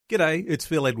G'day, it's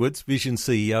Phil Edwards, Vision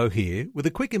CEO here, with a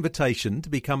quick invitation to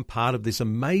become part of this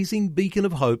amazing beacon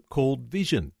of hope called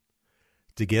Vision.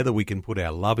 Together we can put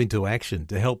our love into action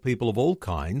to help people of all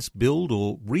kinds build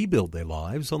or rebuild their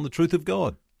lives on the truth of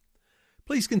God.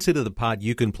 Please consider the part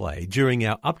you can play during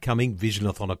our upcoming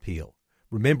Visionathon appeal,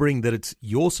 remembering that it's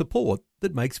your support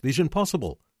that makes Vision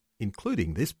possible,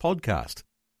 including this podcast.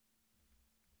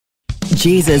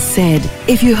 Jesus said,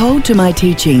 "If you hold to my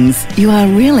teachings, you are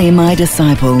really my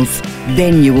disciples.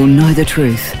 Then you will know the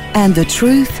truth, and the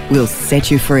truth will set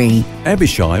you free."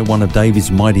 Abishai, one of David's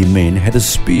mighty men, had a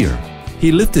spear.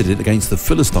 He lifted it against the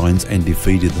Philistines and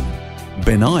defeated them.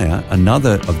 Benaiah,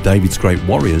 another of David's great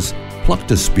warriors,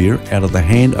 plucked a spear out of the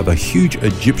hand of a huge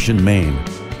Egyptian man.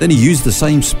 Then he used the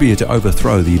same spear to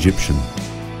overthrow the Egyptian.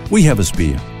 We have a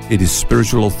spear. It is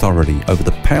spiritual authority over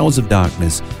the powers of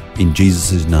darkness in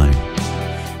Jesus' name.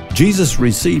 Jesus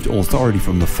received authority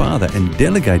from the Father and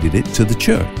delegated it to the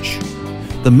church.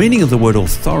 The meaning of the word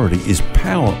authority is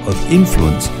power of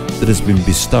influence that has been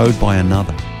bestowed by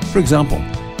another. For example,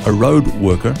 a road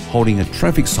worker holding a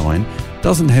traffic sign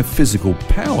doesn't have physical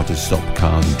power to stop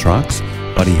cars and trucks,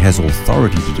 but he has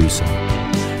authority to do so.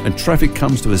 And traffic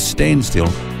comes to a standstill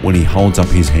when he holds up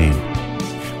his hand.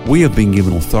 We have been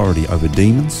given authority over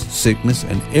demons, sickness,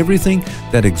 and everything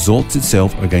that exalts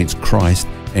itself against Christ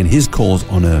and His cause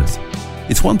on earth.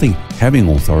 It's one thing having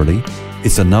authority,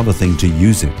 it's another thing to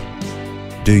use it.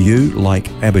 Do you,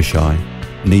 like Abishai,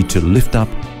 need to lift up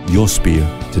your spear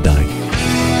today?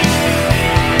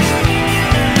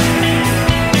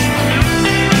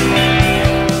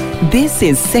 This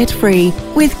is Set Free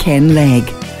with Ken Legg.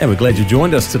 And we're glad you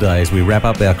joined us today as we wrap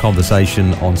up our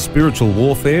conversation on spiritual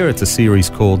warfare. It's a series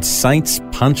called Saints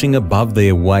Punching Above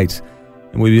Their Weight.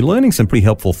 And we'll be learning some pretty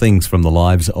helpful things from the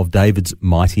lives of David's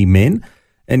mighty men.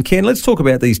 And Ken, let's talk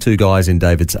about these two guys in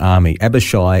David's army,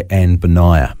 Abishai and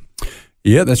Benaiah.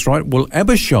 Yeah, that's right. Well,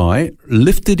 Abishai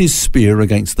lifted his spear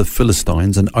against the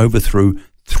Philistines and overthrew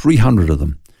 300 of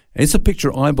them. It's a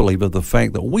picture, I believe, of the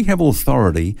fact that we have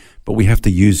authority, but we have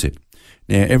to use it.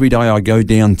 Now, every day I go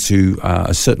down to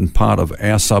a certain part of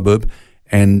our suburb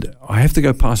and I have to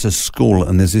go past a school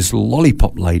and there's this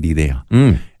lollipop lady there.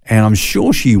 And I'm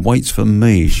sure she waits for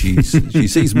me. She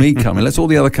sees me coming, lets all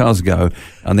the other cars go,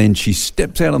 and then she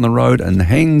steps out on the road and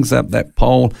hangs up that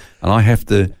pole and I have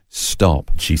to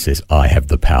stop. She says, "I have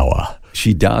the power."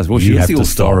 She does. Well, she has the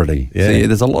authority. Yeah. See,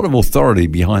 there's a lot of authority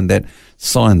behind that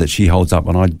sign that she holds up,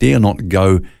 and I dare not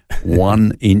go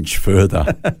 1 inch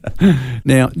further.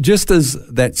 Now, just as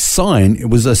that sign, it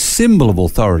was a symbol of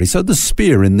authority. So the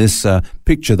spear in this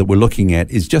picture that we're looking at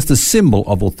is just a symbol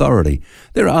of authority.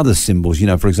 There are other symbols. You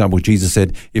know, for example, Jesus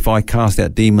said, "If I cast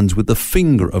out demons with the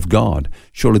finger of God,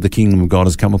 surely the kingdom of God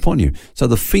has come upon you." So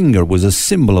the finger was a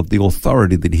symbol of the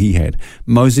authority that he had.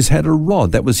 Moses had a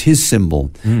rod. That was his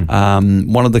symbol.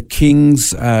 One of the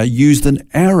kings used an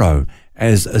arrow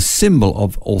as a symbol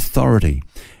of authority.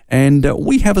 And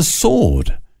we have a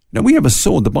sword. Now, we have a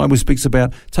sword. The Bible speaks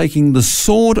about taking the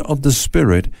sword of the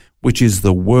Spirit, which is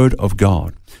the Word of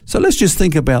God. So let's just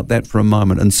think about that for a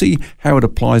moment and see how it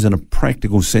applies in a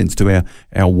practical sense to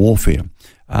our warfare.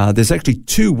 There's actually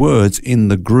two words in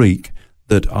the Greek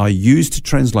that are used to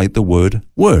translate the word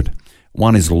word.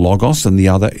 One is logos and the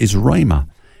other is rhema.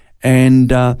 And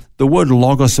the word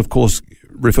logos, of course,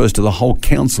 refers to the whole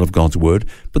counsel of God's word,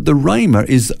 but the rhema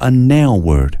is a now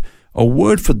word, a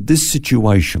word for this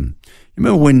situation. You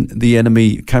remember when the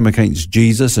enemy came against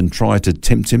Jesus and tried to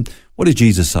tempt him? What did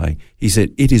Jesus say? He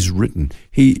said, "It is written."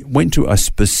 He went to a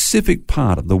specific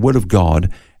part of the word of God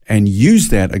and used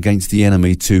that against the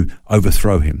enemy to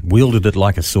overthrow him. Wielded it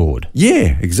like a sword.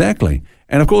 Yeah, exactly.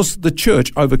 And of course, the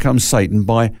church overcomes Satan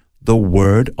by the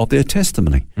word of their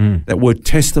testimony. That word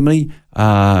testimony,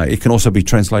 it can also be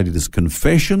translated as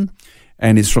confession,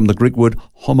 and it's from the Greek word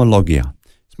homologia.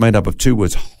 It's made up of two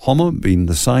words, homo being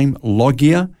the same,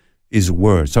 logia is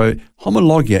word. So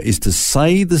homologia is to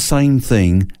say the same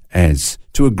thing as,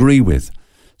 to agree with.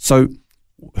 So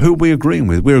who are we agreeing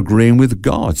with? We're agreeing with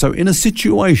God. So in a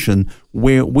situation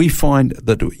where we find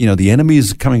that, the enemy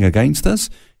is coming against us,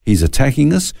 he's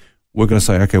attacking us, we're going to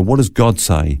say, okay, what does God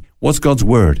say? What's God's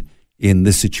word in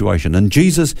this situation? And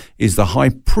Jesus is the high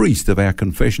priest of our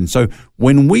confession. So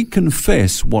when we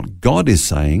confess what God is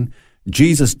saying,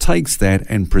 Jesus takes that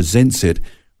and presents it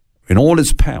in all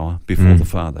its power before the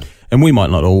Father. And we might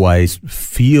not always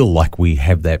feel like we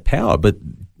have that power, but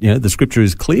the scripture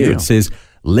is clear. Yeah. It says,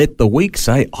 "Let the weak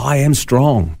say, I am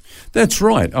strong." That's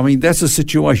right. I mean, that's a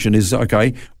situation is,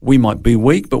 okay, we might be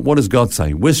weak, but what does God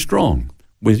say? We're strong.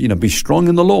 Be strong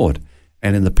in the Lord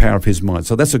and in the power of his might.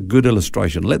 So that's a good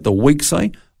illustration. Let the weak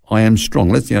say, I am strong.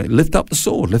 Let's lift up the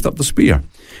sword, lift up the spear.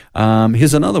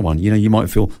 Here's another one. You might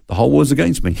feel the whole world's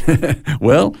against me.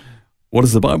 Well, what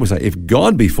does the Bible say? If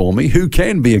God be for me, who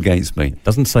can be against me? It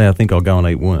doesn't say I think I'll go and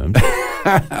eat worms.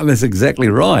 That's exactly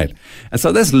right. And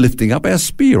so that's lifting up our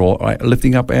spear or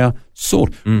lifting up our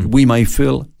sword. We may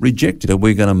feel rejected. Are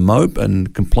we going to mope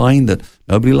and complain that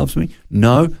nobody loves me?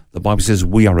 No, the Bible says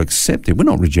we are accepted. We're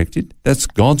not rejected. That's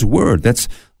God's word. That's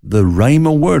the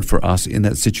Rhema word for us in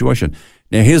that situation.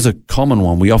 Now, here's a common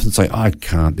one. We often say, I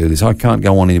can't do this. I can't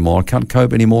go on anymore. I can't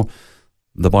cope anymore.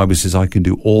 The Bible says I can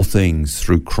do all things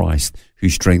through Christ who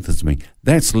strengthens me.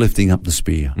 That's lifting up the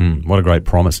spear. What a great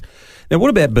promise. Now, what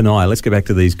about Benaiah? Let's go back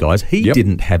to these guys. He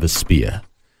didn't have a spear,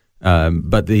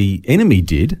 but the enemy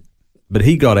did, but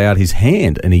he got out his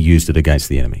hand and he used it against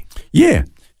the enemy. Yeah.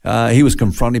 He was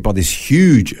confronted by this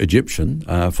huge Egyptian.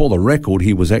 For the record,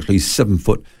 he was actually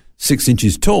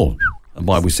 7'6" tall. The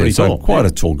Bible says so, quite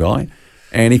a tall guy.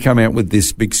 And he came out with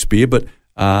this big spear, but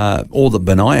all that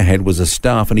Benaiah had was a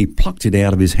staff, and he plucked it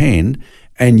out of his hand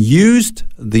and used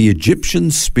the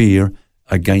Egyptian spear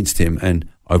against him and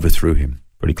overthrew him.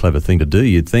 Pretty clever thing to do,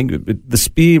 you'd think. But the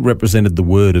spear represented the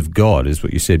word of God, is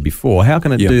what you said before. How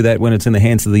can it do that when it's in the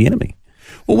hands of the enemy?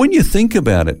 Well, when you think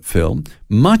about it, Phil,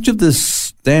 much of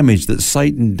this damage that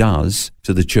Satan does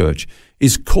to the church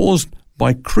is caused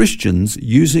by Christians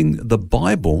using the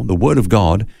Bible, the Word of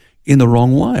God, in the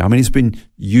wrong way. I mean, it's been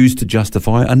used to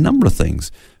justify a number of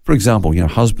things. For example,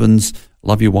 husbands,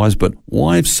 love your wives, but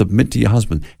wives, submit to your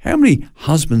husband. How many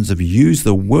husbands have used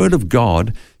the Word of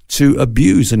God to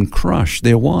abuse and crush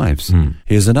their wives?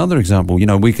 Here's another example.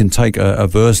 We can take a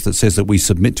verse that says that we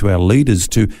submit to our leaders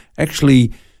to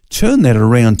actually turn that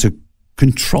around to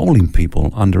controlling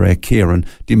people under our care and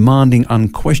demanding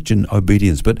unquestioned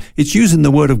obedience. But it's using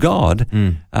the Word of God,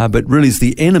 but really it's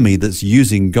the enemy that's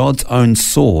using God's own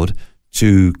sword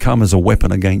to come as a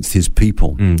weapon against his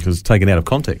people. Because it's taken out of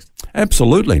context.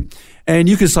 Absolutely. And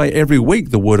you could say every week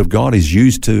the Word of God is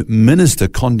used to minister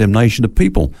condemnation to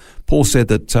people. Paul said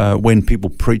that when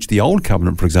people preach the Old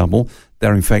Covenant, for example,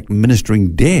 they're in fact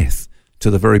ministering death to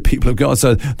the very people of God.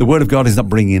 So the Word of God is not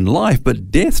bringing in life,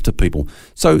 but death to people.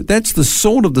 So that's the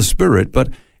sword of the Spirit, but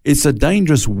it's a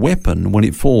dangerous weapon when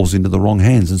it falls into the wrong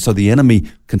hands. And so the enemy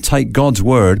can take God's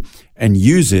Word and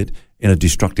use it in a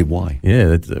destructive way.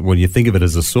 Yeah, when you think of it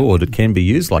as a sword, it can be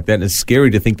used like that. And it's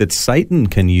scary to think that Satan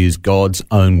can use God's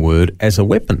own Word as a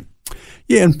weapon.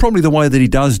 Yeah, and probably the way that he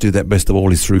does do that best of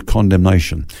all is through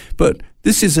condemnation. But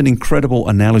this is an incredible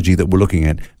analogy that we're looking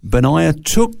at. Benaiah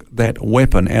took that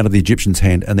weapon out of the Egyptian's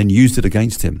hand and then used it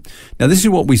against him. Now, this is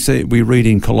what we read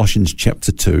in Colossians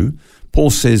chapter 2. Paul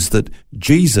says that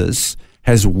Jesus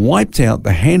has wiped out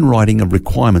the handwriting of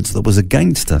requirements that was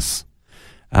against us.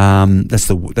 That's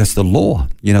the law,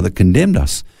 that condemned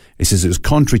us. He says it was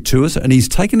contrary to us, and he's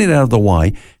taken it out of the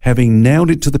way, having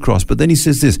nailed it to the cross. But then he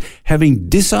says this, having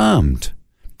disarmed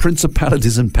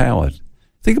principalities and powers.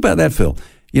 Think about that, Phil.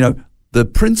 The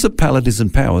principalities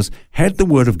and powers had the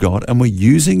Word of God and were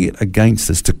using it against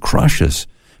us to crush us.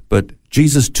 But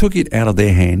Jesus took it out of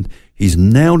their hand. He's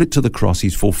nailed it to the cross.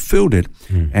 He's fulfilled it.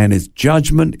 And its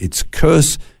judgment, its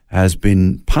curse has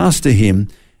been passed to him,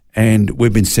 and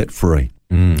we've been set free.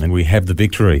 And we have the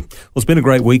victory. Well, it's been a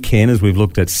great weekend as we've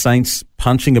looked at saints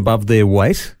punching above their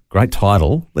weight. Great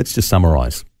title. Let's just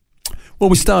summarise. Well,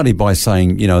 we started by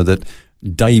saying, that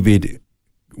David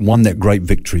won that great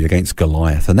victory against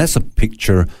Goliath. And that's a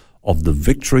picture of the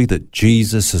victory that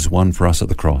Jesus has won for us at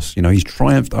the cross. He's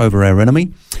triumphed over our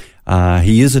enemy.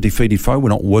 He is a defeated foe. We're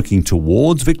not working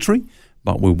towards victory,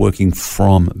 but we're working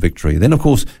from victory. Then, of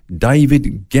course,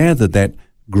 David gathered that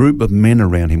group of men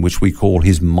around him, which we call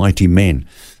his mighty men.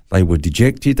 They were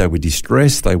dejected, they were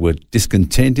distressed, they were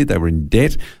discontented, they were in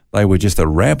debt, they were just a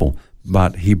rabble.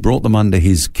 But he brought them under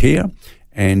his care,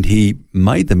 and he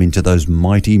made them into those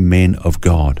mighty men of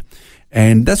God.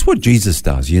 And that's what Jesus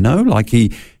does, like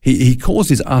he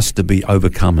causes us to be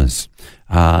overcomers.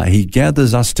 He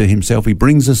gathers us to himself. He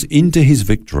brings us into his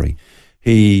victory.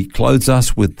 He clothes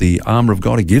us with the armor of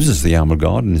God. He gives us the armor of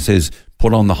God, and it says,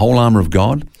 put on the whole armor of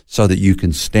God so that you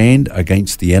can stand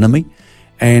against the enemy.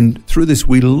 And through this,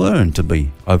 we learn to be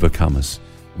overcomers.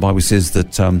 The Bible says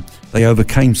that they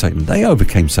overcame Satan. They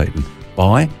overcame Satan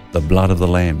by the blood of the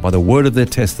Lamb, by the word of their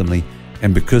testimony,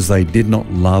 and because they did not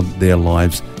love their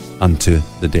lives unto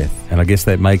the death. And I guess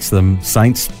that makes them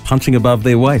saints punching above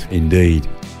their weight. Indeed.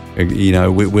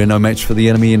 We're no match for the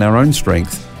enemy in our own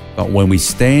strength, but when we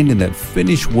stand in that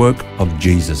finished work of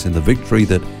Jesus, in the victory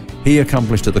that he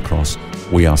accomplished at the cross,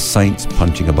 we are saints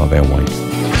punching above our weight.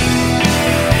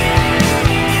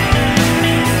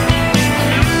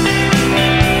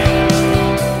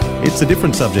 It's It's a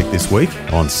different subject this week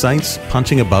on saints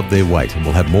punching above their weight, and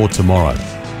we'll have more tomorrow.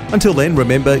 Until then,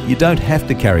 remember, you don't have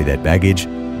to carry that baggage.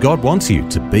 God wants you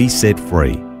to be set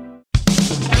free.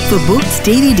 For books,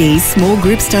 DVDs, small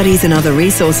group studies and other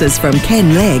resources from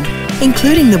Ken Legg,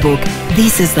 including the book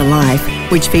This is the Life,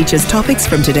 which features topics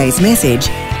from today's message,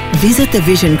 visit the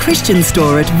Vision Christian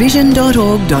store at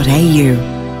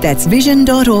vision.org.au. That's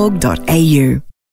vision.org.au.